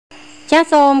ចាស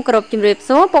សូមគោរពជំរាប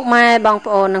សួរពុកម៉ែបង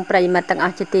ប្អូននិងប្រិយមិត្តទាំងអ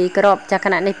ស់ជាទីគោរពចាខ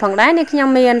ណៈនេះផងដែរនេះខ្ញុំ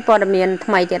មានព័ត៌មាន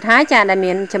ថ្មីទៀតហើយចាដែល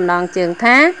មានចំណងជើង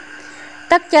ថា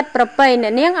ទឹកចិត្តប្រពៃអ្ន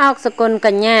កនាងអោកសគុណក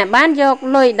ញ្ញាបានយក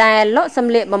លុយដែលលក់ស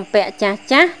ម្លៀកបំពាក់ចាស់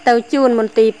ទៅជូនម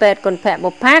ន្ទីរពេទ្យគន្ធបុ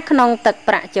ប្ផាក្នុងទឹក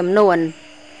ប្រាក់ចំនួន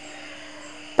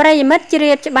ប្រិយមិត្តជ្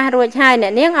រាបច្បាស់រួចហើយអ្ន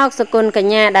កនាងអោកសគុណក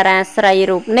ញ្ញាតារាស្រី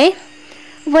រូបនេះ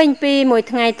វិញពីមួយ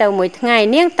ថ្ងៃទៅមួយថ្ងៃ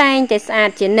នាងតែងតែស្អាត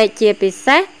ជានិច្ចជាពិ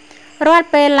សេសរាល់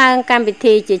ពេលឡើងកម្មវិ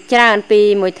ធីជាច្រើនពី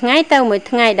មួយថ្ងៃទៅមួយ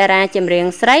ថ្ងៃតារាចម្រៀង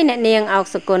ស្រីអ្នកនាងអោក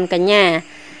សគុណកញ្ញា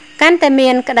កាន់តែមា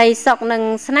នក្តីសុខនិង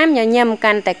ស្នាមញញឹម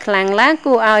កាន់តែខ្លាំងឡើង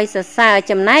គួរឲ្យសរសើរ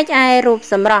ចំណែកឯរូប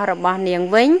សម្រស់របស់នាង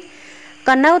វិញ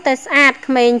ក៏នៅតែស្អាត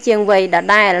ក្មេងជាងវ័យដ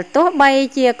ដែលទោះបី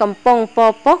ជាកំពុងព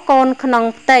ពោះកូនក្នុង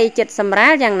ផ្ទៃចិត្តសម្រា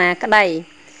លយ៉ាងណាក្តី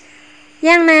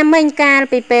យ៉ាងណាមិញកាល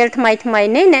ពីពេលថ្មី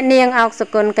នេះអ្នកនាងអោកស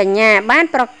គុណកញ្ញាបាន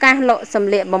ប្រកាសលក់សម្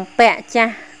លៀកបំពាក់ចា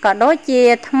ស់ក៏ដូចជា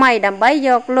ថ្មីដើម្បីយ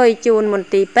កលុយជូនមន្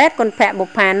ទីរពេទ្យគន្ធបុ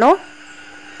ប្ផានោះ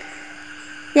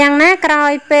យ៉ាងណាក្រោ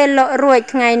យពេលលក់រួច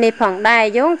ថ្ងៃនេះផងដែរ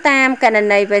យោងតាមកណ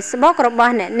នី Facebook រប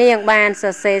ស់អ្នកនាងបានស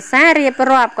រសេរសាររៀប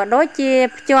រាប់ក៏ដូចជា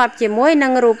ភ្ជាប់ជាមួយនឹ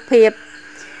ងរូបភាព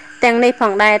ទាំងនេះផ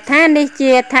ងដែរថានេះ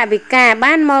ជាថវិកា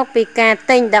បានមកពីការ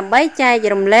ទិញដើម្បីចែក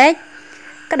រំលែក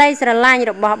ក្តីស្រឡាញ់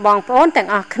របស់បងប្អូនទាំង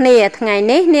អស់គ្នាថ្ងៃ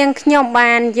នេះនាងខ្ញុំ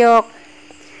បានយក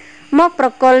មកប្រ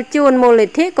គល់ជូនមូលនិ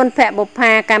ធិគន្ធបុប្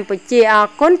ផាកម្ពុជាអរ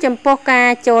គុណចំពោះការ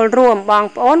ចូលរួមបង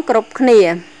ប្អូនគ្រប់គ្នា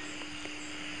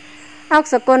អោក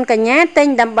សគុណកញ្ញាទិញ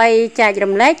ដើម្បីចែក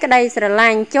រំលែកក្តីស្រឡា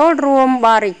ញ់ចូលរួមប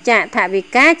រិច្ចាគថវិ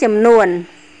កាចំនួន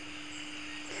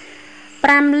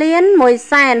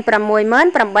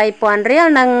5,168,000 រៀល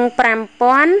និង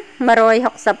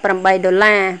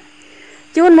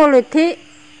$5,168ជូនមូលនិធិ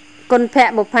គន្ធ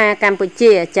បុប្ផាកម្ពុ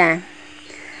ជាចា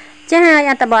ហើយ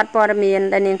អត្ថបទព័ត៌មាន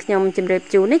ដែលនាងខ្ញុំជម្រាប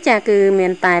ជូននេះចាគឺមា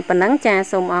នតែប៉ុណ្ណឹងចា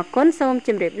សូមអរគុណសូមជ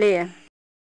ម្រាបលា